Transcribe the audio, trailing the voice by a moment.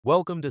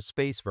Welcome to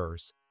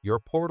Spaceverse, your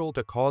portal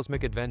to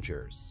cosmic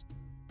adventures.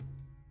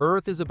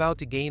 Earth is about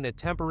to gain a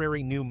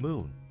temporary new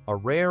moon, a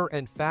rare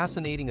and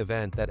fascinating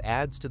event that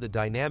adds to the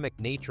dynamic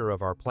nature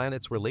of our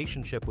planet's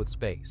relationship with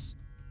space.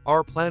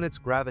 Our planet's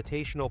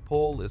gravitational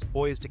pull is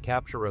poised to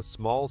capture a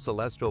small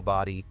celestial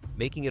body,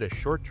 making it a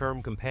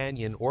short-term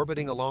companion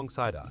orbiting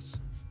alongside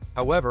us.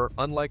 However,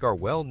 unlike our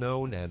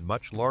well-known and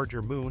much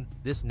larger moon,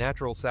 this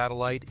natural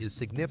satellite is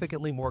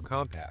significantly more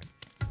compact.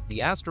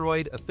 The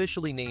asteroid,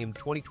 officially named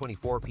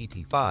 2024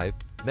 PT5,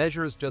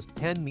 measures just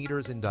 10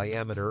 meters in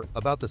diameter,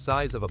 about the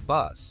size of a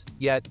bus,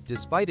 yet,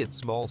 despite its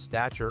small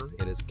stature,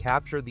 it has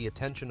captured the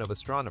attention of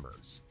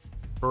astronomers.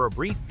 For a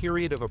brief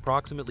period of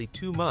approximately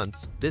 2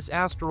 months, this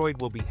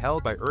asteroid will be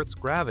held by Earth's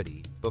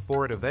gravity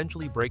before it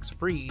eventually breaks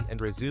free and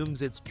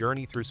resumes its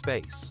journey through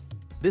space.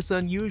 This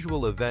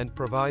unusual event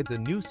provides a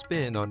new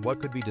spin on what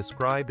could be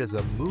described as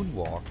a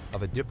moonwalk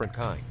of a different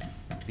kind.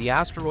 The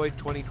asteroid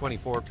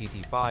 2024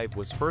 PT5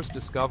 was first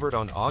discovered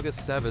on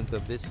August 7th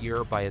of this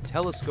year by a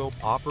telescope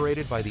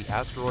operated by the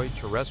Asteroid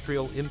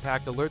Terrestrial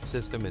Impact Alert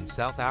System in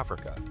South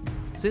Africa.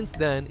 Since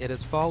then, it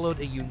has followed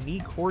a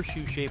unique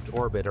horseshoe-shaped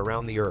orbit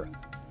around the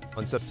Earth.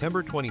 On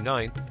September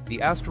 29th,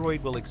 the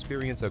asteroid will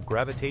experience a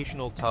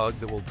gravitational tug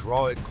that will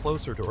draw it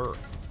closer to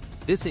Earth.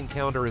 This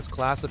encounter is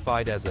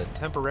classified as a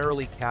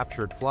temporarily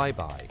captured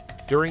flyby,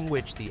 during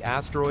which the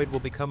asteroid will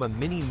become a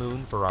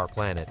mini-moon for our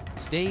planet,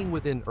 staying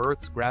within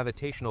Earth's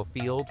gravitational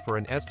field for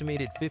an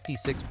estimated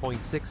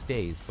 56.6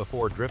 days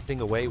before drifting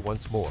away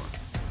once more.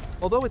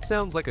 Although it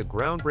sounds like a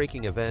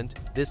groundbreaking event,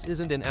 this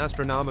isn't an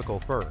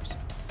astronomical first.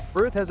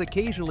 Earth has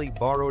occasionally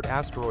borrowed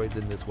asteroids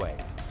in this way.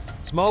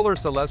 Smaller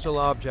celestial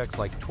objects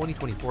like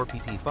 2024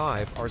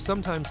 PT5 are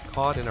sometimes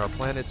caught in our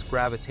planet's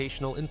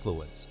gravitational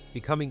influence,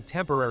 becoming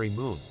temporary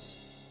moons.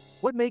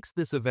 What makes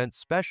this event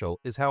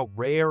special is how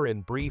rare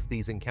and brief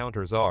these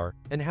encounters are,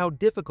 and how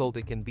difficult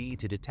it can be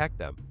to detect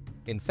them.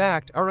 In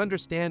fact, our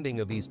understanding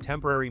of these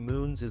temporary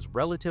moons is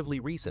relatively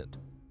recent.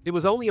 It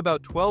was only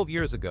about 12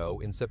 years ago,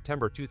 in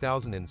September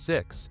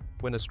 2006,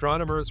 when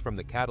astronomers from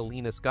the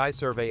Catalina Sky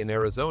Survey in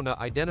Arizona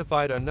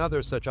identified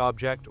another such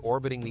object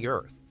orbiting the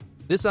Earth.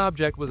 This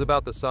object was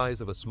about the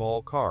size of a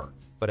small car,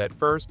 but at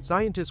first,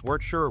 scientists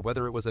weren't sure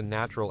whether it was a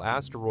natural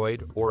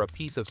asteroid or a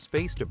piece of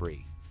space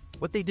debris.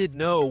 What they did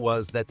know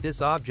was that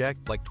this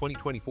object, like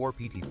 2024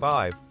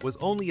 PT5, was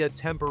only a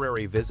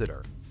temporary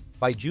visitor.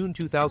 By June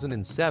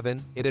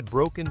 2007, it had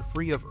broken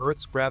free of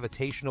Earth's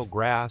gravitational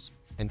grasp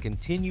and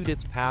continued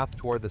its path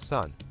toward the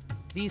Sun.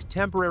 These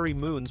temporary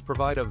moons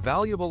provide a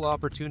valuable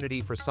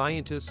opportunity for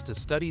scientists to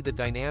study the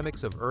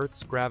dynamics of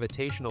Earth's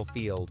gravitational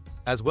field,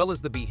 as well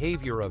as the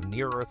behavior of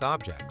near-Earth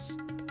objects.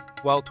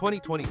 While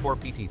 2024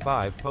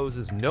 PT5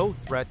 poses no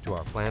threat to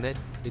our planet,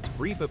 its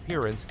brief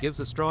appearance gives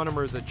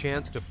astronomers a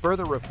chance to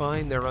further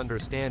refine their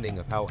understanding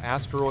of how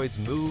asteroids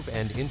move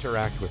and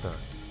interact with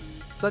Earth.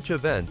 Such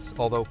events,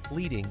 although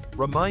fleeting,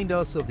 remind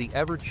us of the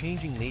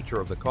ever-changing nature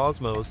of the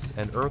cosmos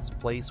and Earth's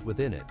place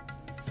within it.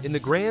 In the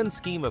grand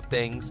scheme of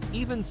things,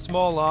 even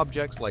small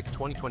objects like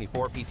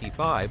 2024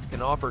 PT5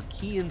 can offer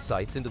key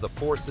insights into the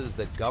forces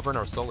that govern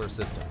our solar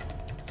system.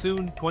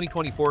 Soon,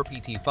 2024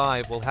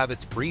 PT5 will have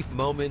its brief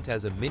moment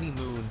as a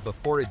mini-moon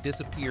before it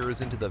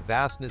disappears into the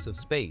vastness of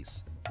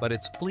space, but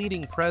its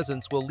fleeting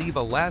presence will leave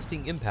a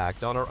lasting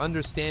impact on our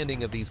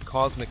understanding of these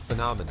cosmic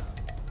phenomena.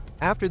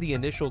 After the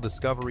initial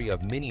discovery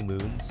of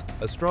mini-moons,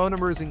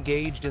 astronomers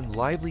engaged in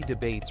lively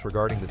debates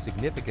regarding the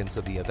significance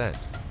of the event.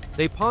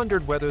 They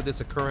pondered whether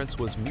this occurrence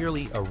was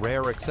merely a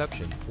rare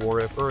exception, or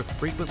if Earth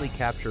frequently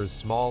captures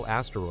small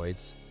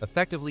asteroids,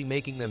 effectively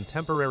making them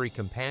temporary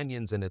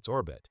companions in its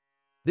orbit.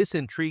 This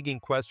intriguing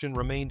question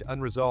remained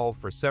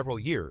unresolved for several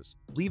years,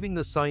 leaving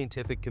the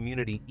scientific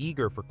community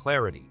eager for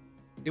clarity.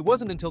 It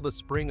wasn't until the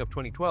spring of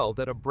 2012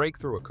 that a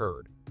breakthrough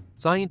occurred.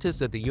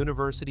 Scientists at the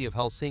University of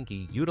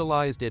Helsinki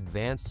utilized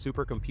advanced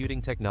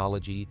supercomputing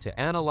technology to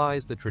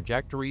analyze the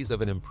trajectories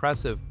of an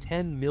impressive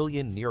 10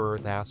 million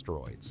near-Earth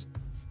asteroids.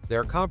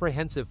 Their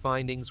comprehensive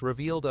findings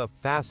revealed a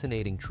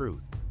fascinating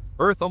truth.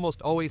 Earth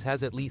almost always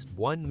has at least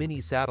one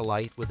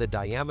mini-satellite with a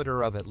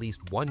diameter of at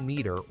least 1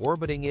 meter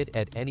orbiting it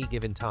at any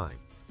given time.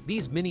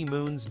 These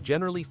mini-moons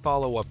generally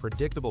follow a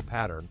predictable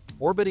pattern,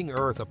 orbiting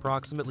Earth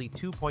approximately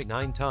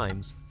 2.9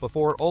 times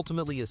before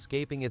ultimately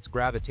escaping its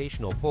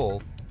gravitational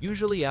pull,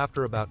 usually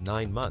after about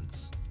 9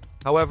 months.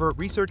 However,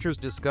 researchers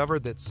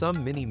discovered that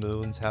some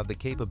mini-moons have the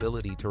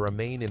capability to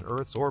remain in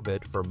Earth's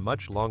orbit for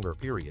much longer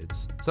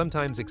periods,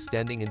 sometimes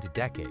extending into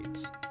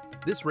decades.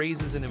 This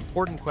raises an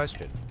important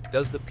question.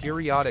 Does the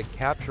periodic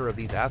capture of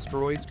these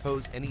asteroids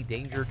pose any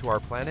danger to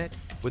our planet?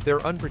 With their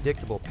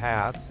unpredictable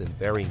paths and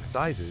varying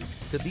sizes,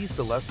 could these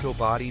celestial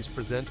bodies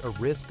present a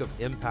risk of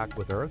impact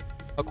with Earth?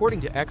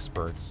 According to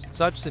experts,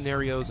 such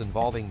scenarios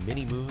involving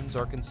mini-moons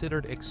are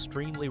considered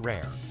extremely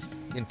rare.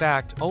 In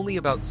fact, only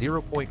about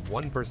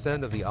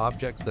 0.1% of the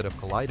objects that have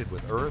collided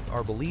with Earth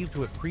are believed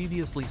to have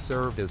previously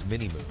served as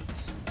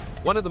mini-moons.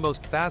 One of the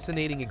most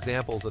fascinating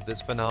examples of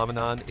this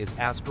phenomenon is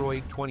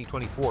asteroid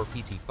 2024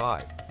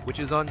 PT5, which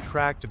is on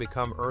track to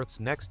become Earth's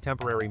next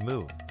temporary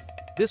moon.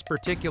 This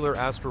particular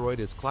asteroid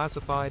is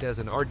classified as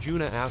an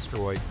Arjuna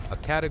asteroid, a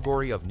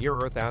category of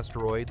near-Earth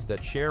asteroids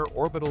that share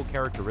orbital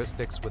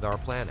characteristics with our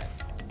planet.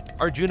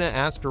 Arjuna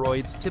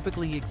asteroids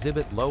typically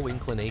exhibit low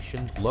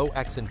inclination, low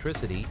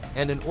eccentricity,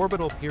 and an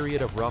orbital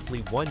period of roughly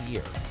 1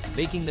 year,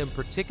 making them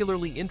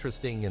particularly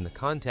interesting in the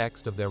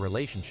context of their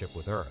relationship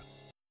with Earth.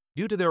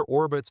 Due to their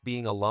orbits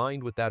being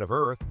aligned with that of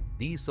Earth,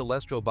 these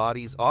celestial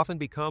bodies often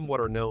become what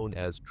are known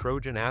as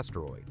Trojan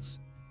asteroids.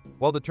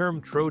 While the term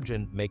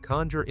Trojan may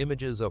conjure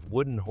images of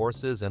wooden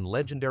horses and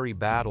legendary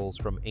battles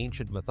from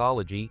ancient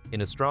mythology,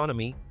 in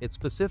astronomy, it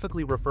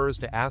specifically refers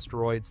to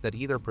asteroids that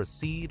either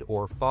precede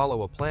or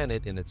follow a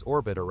planet in its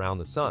orbit around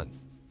the Sun.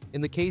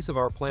 In the case of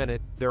our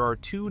planet, there are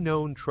 2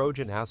 known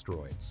Trojan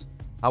asteroids.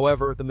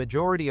 However, the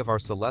majority of our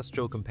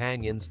celestial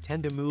companions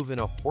tend to move in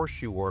a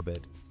horseshoe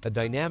orbit, a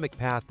dynamic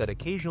path that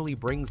occasionally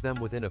brings them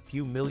within a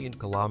few million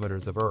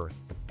kilometers of Earth.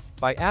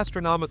 By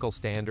astronomical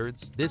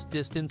standards, this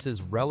distance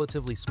is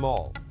relatively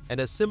small, and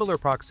a similar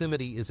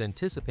proximity is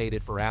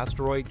anticipated for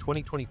asteroid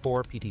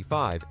 2024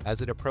 PT5 as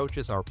it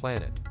approaches our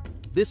planet.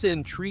 This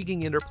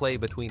intriguing interplay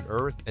between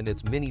Earth and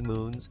its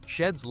mini-moons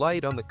sheds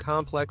light on the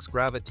complex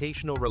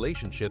gravitational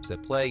relationships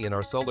at play in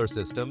our solar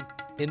system,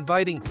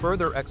 inviting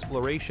further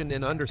exploration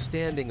and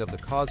understanding of the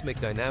cosmic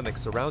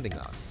dynamics surrounding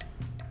us.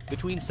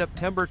 Between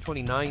September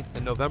 29th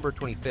and November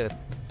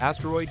 25th,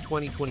 asteroid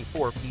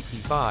 2024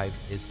 PT5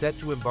 is set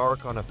to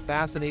embark on a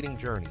fascinating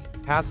journey,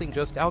 passing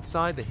just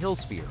outside the Hill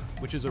sphere,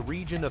 which is a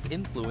region of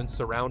influence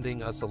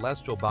surrounding a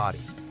celestial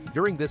body.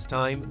 During this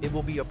time, it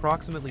will be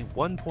approximately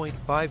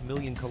 1.5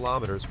 million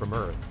kilometers from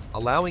Earth,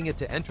 allowing it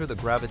to enter the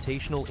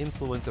gravitational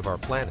influence of our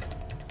planet.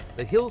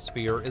 The Hill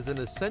sphere is an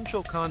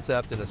essential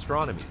concept in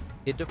astronomy.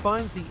 It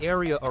defines the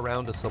area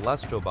around a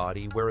celestial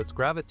body where its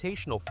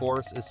gravitational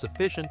force is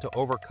sufficient to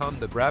overcome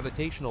the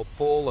gravitational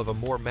pull of a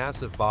more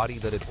massive body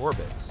that it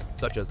orbits,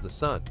 such as the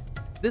Sun.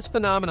 This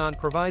phenomenon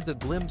provides a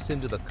glimpse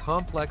into the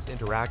complex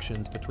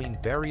interactions between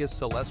various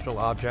celestial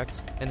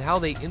objects and how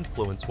they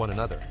influence one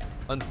another.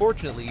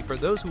 Unfortunately, for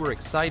those who are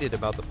excited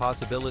about the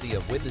possibility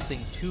of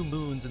witnessing 2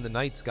 moons in the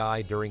night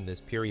sky during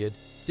this period,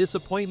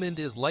 disappointment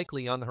is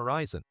likely on the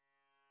horizon.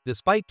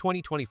 Despite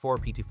 2024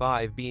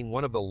 PT5 being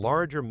one of the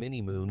larger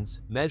mini-moons,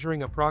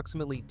 measuring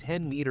approximately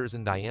 10 meters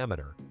in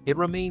diameter, it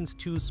remains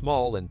too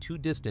small and too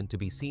distant to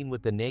be seen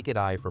with the naked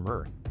eye from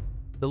Earth.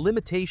 The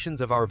limitations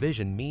of our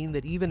vision mean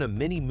that even a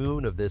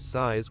mini-moon of this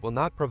size will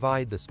not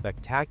provide the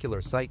spectacular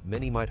sight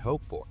many might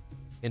hope for.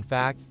 In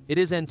fact, it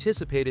is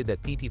anticipated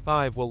that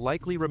PT5 will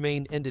likely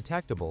remain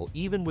undetectable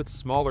even with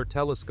smaller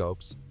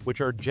telescopes, which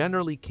are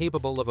generally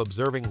capable of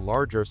observing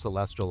larger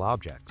celestial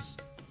objects.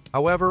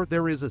 However,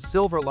 there is a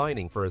silver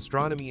lining for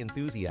astronomy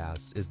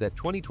enthusiasts is that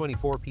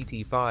 2024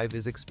 PT5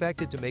 is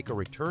expected to make a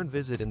return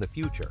visit in the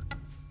future.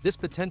 This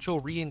potential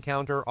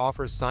re-encounter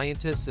offers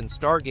scientists and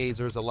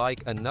stargazers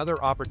alike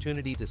another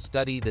opportunity to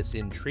study this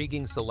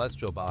intriguing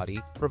celestial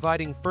body,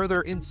 providing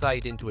further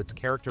insight into its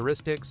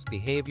characteristics,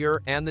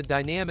 behavior, and the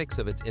dynamics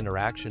of its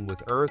interaction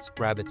with Earth's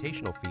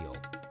gravitational field.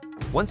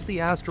 Once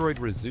the asteroid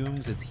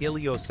resumes its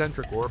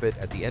heliocentric orbit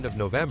at the end of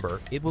November,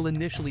 it will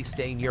initially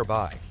stay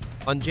nearby.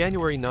 On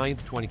January 9,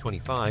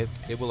 2025,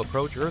 it will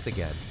approach Earth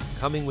again,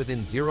 coming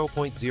within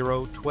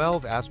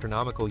 0.012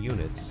 astronomical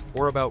units,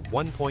 or about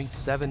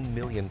 1.7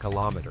 million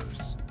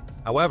kilometers.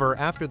 However,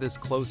 after this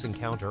close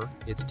encounter,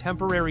 its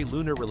temporary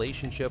lunar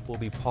relationship will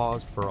be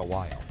paused for a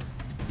while.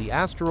 The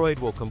asteroid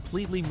will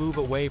completely move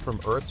away from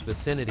Earth's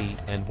vicinity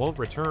and won't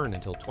return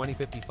until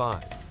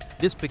 2055.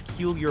 This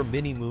peculiar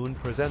mini-moon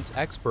presents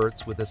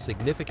experts with a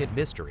significant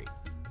mystery.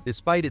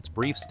 Despite its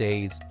brief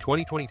stays,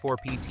 2024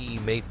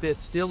 PT may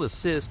still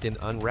assist in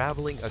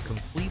unraveling a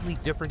completely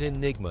different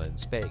enigma in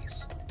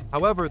space.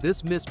 However,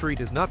 this mystery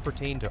does not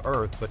pertain to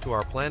Earth but to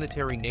our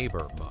planetary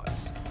neighbor,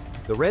 Mars.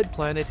 The red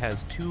planet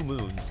has 2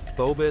 moons,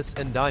 Phobos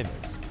and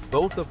Deimos,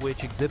 both of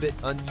which exhibit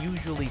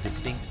unusually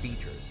distinct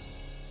features.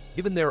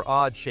 Given their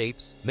odd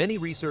shapes, many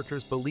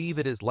researchers believe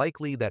it is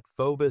likely that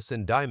Phobos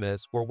and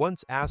Deimos were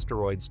once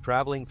asteroids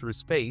traveling through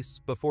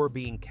space before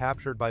being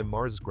captured by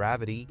Mars'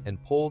 gravity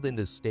and pulled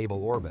into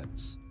stable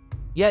orbits.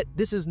 Yet,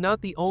 this is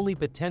not the only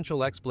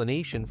potential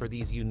explanation for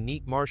these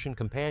unique Martian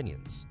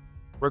companions.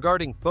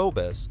 Regarding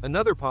Phobos,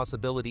 another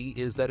possibility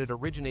is that it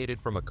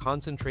originated from a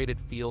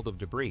concentrated field of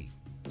debris.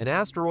 An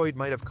asteroid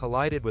might have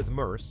collided with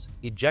Mars,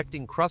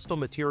 ejecting crustal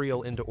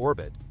material into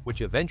orbit,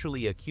 which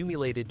eventually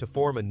accumulated to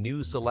form a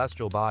new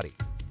celestial body.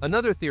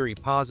 Another theory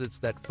posits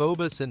that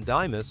Phobos and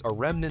Deimos are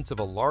remnants of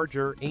a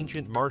larger,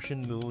 ancient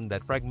Martian moon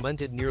that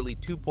fragmented nearly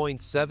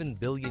 2.7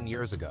 billion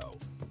years ago.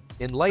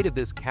 In light of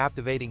this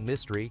captivating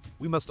mystery,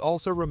 we must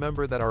also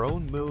remember that our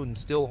own moon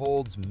still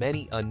holds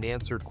many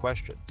unanswered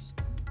questions.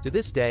 To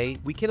this day,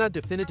 we cannot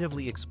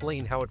definitively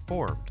explain how it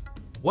formed.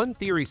 One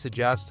theory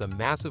suggests a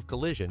massive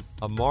collision,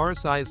 a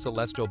Mars-sized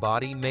celestial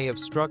body may have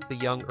struck the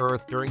young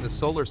Earth during the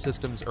solar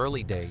system's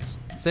early days,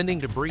 sending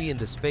debris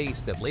into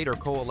space that later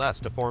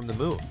coalesced to form the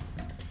moon.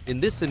 In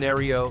this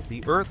scenario,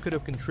 the Earth could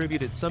have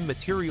contributed some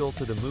material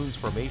to the moon's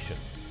formation,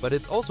 but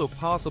it's also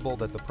possible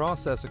that the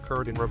process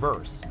occurred in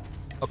reverse.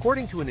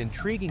 According to an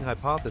intriguing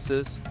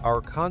hypothesis,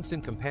 our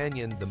constant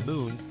companion, the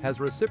Moon,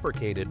 has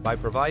reciprocated by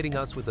providing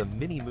us with a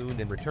mini-moon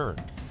in return.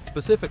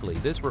 Specifically,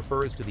 this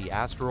refers to the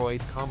asteroid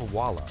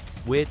Kamiwala,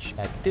 which,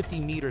 at 50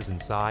 meters in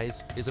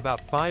size, is about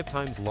 5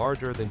 times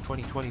larger than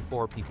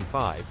 2024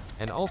 PP5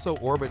 and also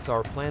orbits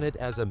our planet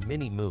as a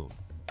mini-moon.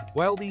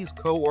 While these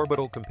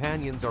co-orbital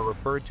companions are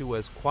referred to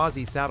as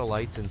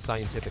quasi-satellites in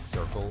scientific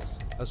circles,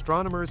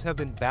 astronomers have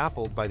been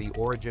baffled by the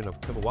origin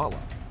of Kamiwala.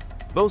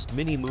 Most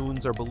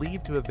mini-moons are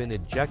believed to have been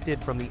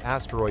ejected from the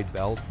asteroid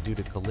belt due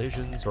to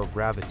collisions or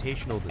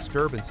gravitational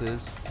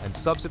disturbances and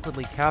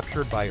subsequently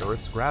captured by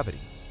Earth's gravity.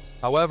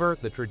 However,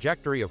 the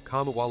trajectory of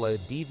Kamiwala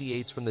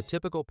deviates from the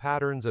typical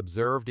patterns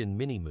observed in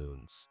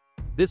mini-moons.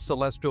 This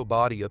celestial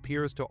body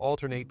appears to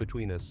alternate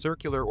between a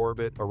circular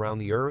orbit around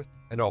the Earth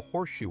and a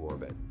horseshoe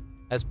orbit.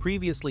 As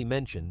previously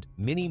mentioned,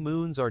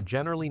 mini-moons are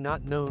generally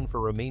not known for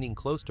remaining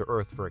close to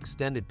Earth for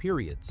extended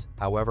periods.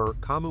 However,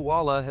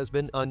 Kamiwala has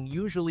been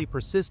unusually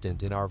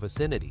persistent in our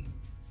vicinity.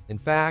 In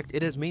fact,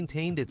 it has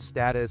maintained its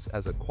status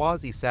as a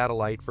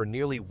quasi-satellite for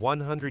nearly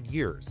 100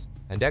 years,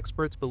 and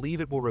experts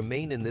believe it will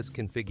remain in this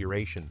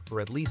configuration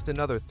for at least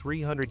another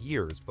 300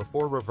 years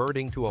before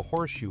reverting to a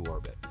horseshoe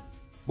orbit.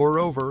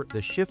 Moreover,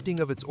 the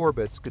shifting of its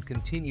orbits could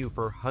continue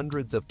for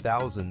hundreds of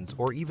thousands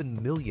or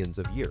even millions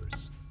of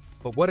years.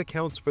 But what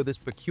accounts for this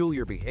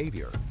peculiar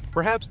behavior?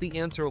 Perhaps the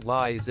answer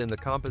lies in the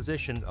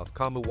composition of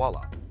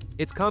Kamiwala.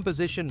 Its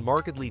composition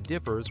markedly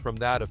differs from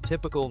that of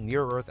typical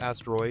near-Earth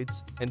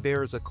asteroids and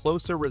bears a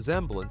closer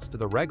resemblance to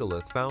the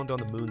regolith found on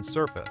the Moon's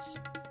surface.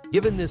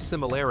 Given this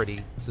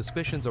similarity,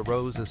 suspicions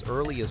arose as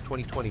early as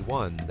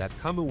 2021 that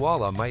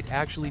Kamiwala might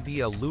actually be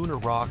a lunar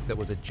rock that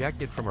was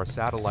ejected from our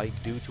satellite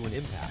due to an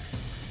impact.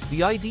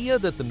 The idea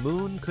that the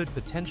Moon could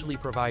potentially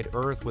provide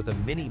Earth with a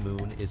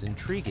mini-moon is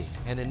intriguing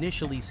and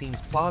initially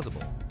seems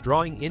plausible,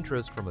 drawing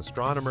interest from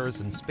astronomers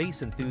and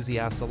space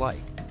enthusiasts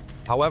alike.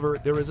 However,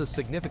 there is a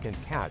significant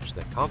catch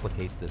that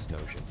complicates this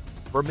notion.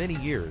 For many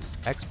years,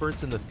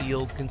 experts in the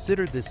field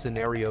considered this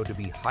scenario to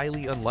be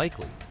highly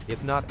unlikely,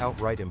 if not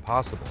outright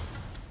impossible.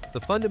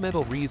 The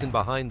fundamental reason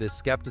behind this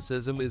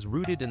skepticism is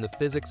rooted in the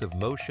physics of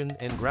motion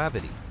and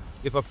gravity.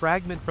 If a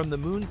fragment from the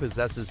Moon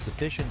possesses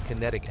sufficient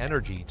kinetic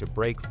energy to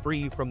break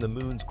free from the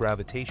Moon's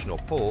gravitational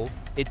pull,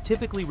 it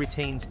typically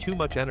retains too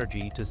much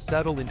energy to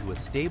settle into a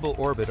stable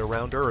orbit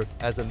around Earth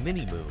as a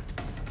mini-moon.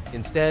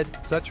 Instead,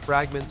 such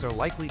fragments are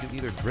likely to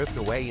either drift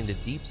away into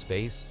deep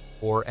space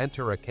or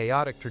enter a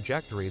chaotic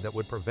trajectory that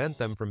would prevent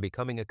them from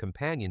becoming a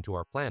companion to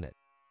our planet.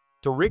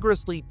 To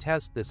rigorously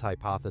test this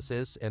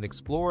hypothesis and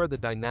explore the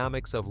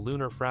dynamics of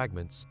lunar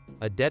fragments,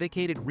 a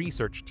dedicated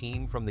research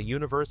team from the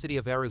University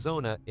of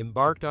Arizona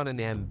embarked on an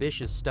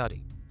ambitious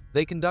study.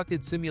 They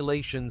conducted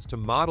simulations to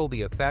model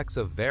the effects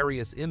of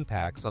various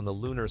impacts on the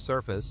lunar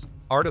surface,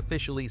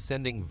 artificially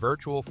sending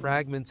virtual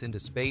fragments into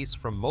space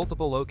from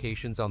multiple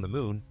locations on the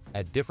Moon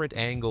at different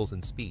angles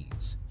and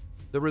speeds.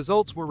 The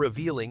results were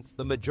revealing.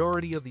 The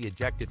majority of the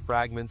ejected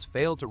fragments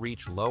failed to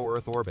reach low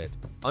Earth orbit,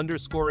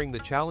 underscoring the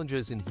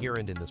challenges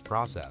inherent in this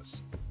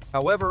process.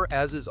 However,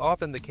 as is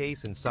often the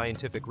case in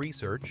scientific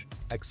research,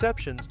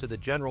 exceptions to the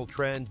general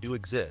trend do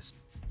exist.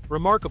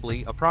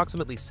 Remarkably,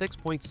 approximately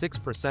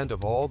 6.6%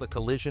 of all the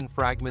collision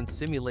fragments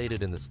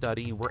simulated in the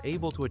study were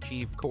able to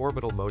achieve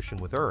co-orbital motion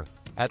with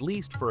Earth, at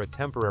least for a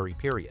temporary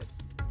period.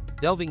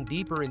 Delving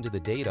deeper into the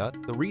data,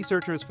 the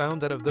researchers found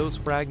that of those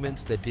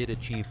fragments that did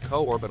achieve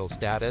co-orbital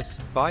status,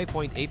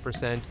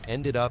 5.8%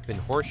 ended up in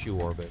horseshoe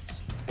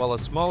orbits, while a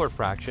smaller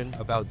fraction,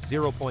 about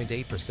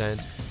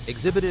 0.8%,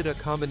 exhibited a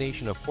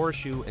combination of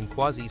horseshoe and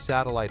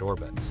quasi-satellite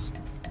orbits.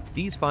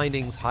 These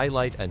findings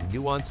highlight a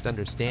nuanced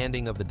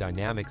understanding of the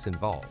dynamics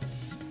involved.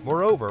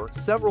 Moreover,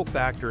 several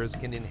factors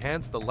can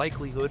enhance the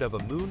likelihood of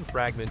a Moon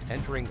fragment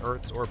entering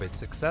Earth's orbit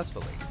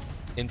successfully.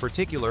 In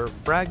particular,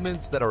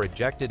 fragments that are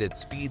ejected at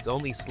speeds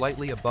only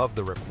slightly above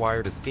the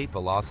required escape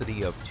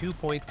velocity of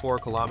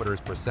 2.4 kilometers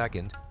per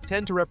second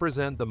tend to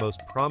represent the most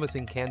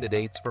promising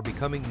candidates for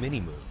becoming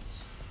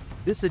mini-moons.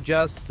 This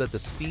suggests that the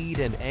speed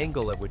and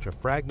angle at which a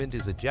fragment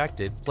is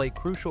ejected play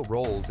crucial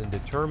roles in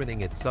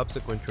determining its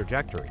subsequent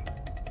trajectory.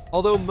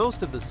 Although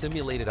most of the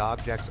simulated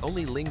objects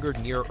only lingered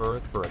near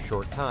Earth for a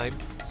short time,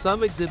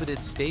 some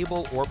exhibited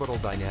stable orbital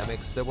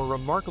dynamics that were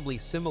remarkably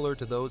similar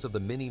to those of the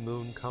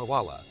mini-moon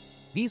Kamiwala.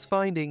 These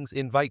findings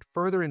invite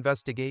further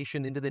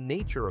investigation into the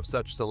nature of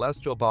such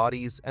celestial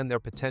bodies and their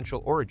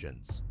potential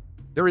origins.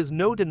 There is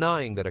no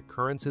denying that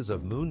occurrences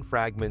of moon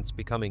fragments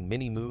becoming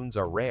mini-moons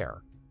are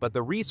rare, but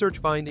the research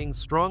findings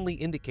strongly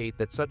indicate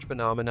that such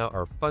phenomena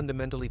are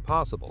fundamentally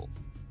possible.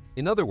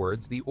 In other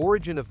words, the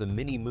origin of the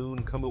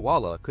mini-moon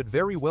Kamiwala could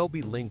very well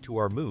be linked to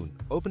our Moon,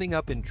 opening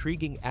up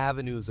intriguing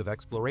avenues of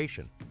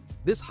exploration.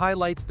 This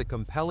highlights the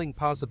compelling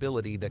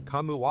possibility that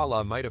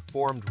Kamiwala might have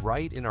formed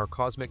right in our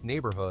cosmic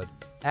neighborhood,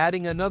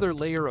 adding another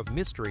layer of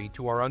mystery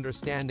to our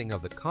understanding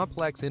of the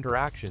complex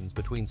interactions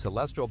between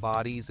celestial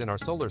bodies in our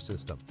solar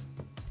system.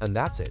 And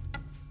that's it.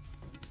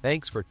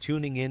 Thanks for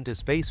tuning in to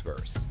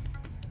Spaceverse.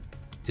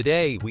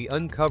 Today, we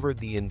uncovered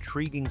the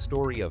intriguing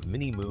story of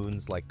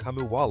mini-moons like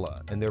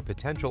Kamiwala and their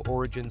potential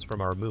origins from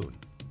our Moon.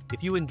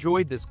 If you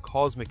enjoyed this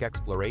cosmic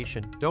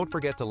exploration, don't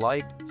forget to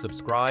like,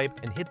 subscribe,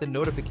 and hit the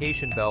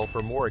notification bell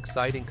for more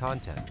exciting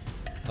content.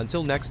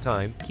 Until next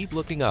time, keep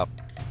looking up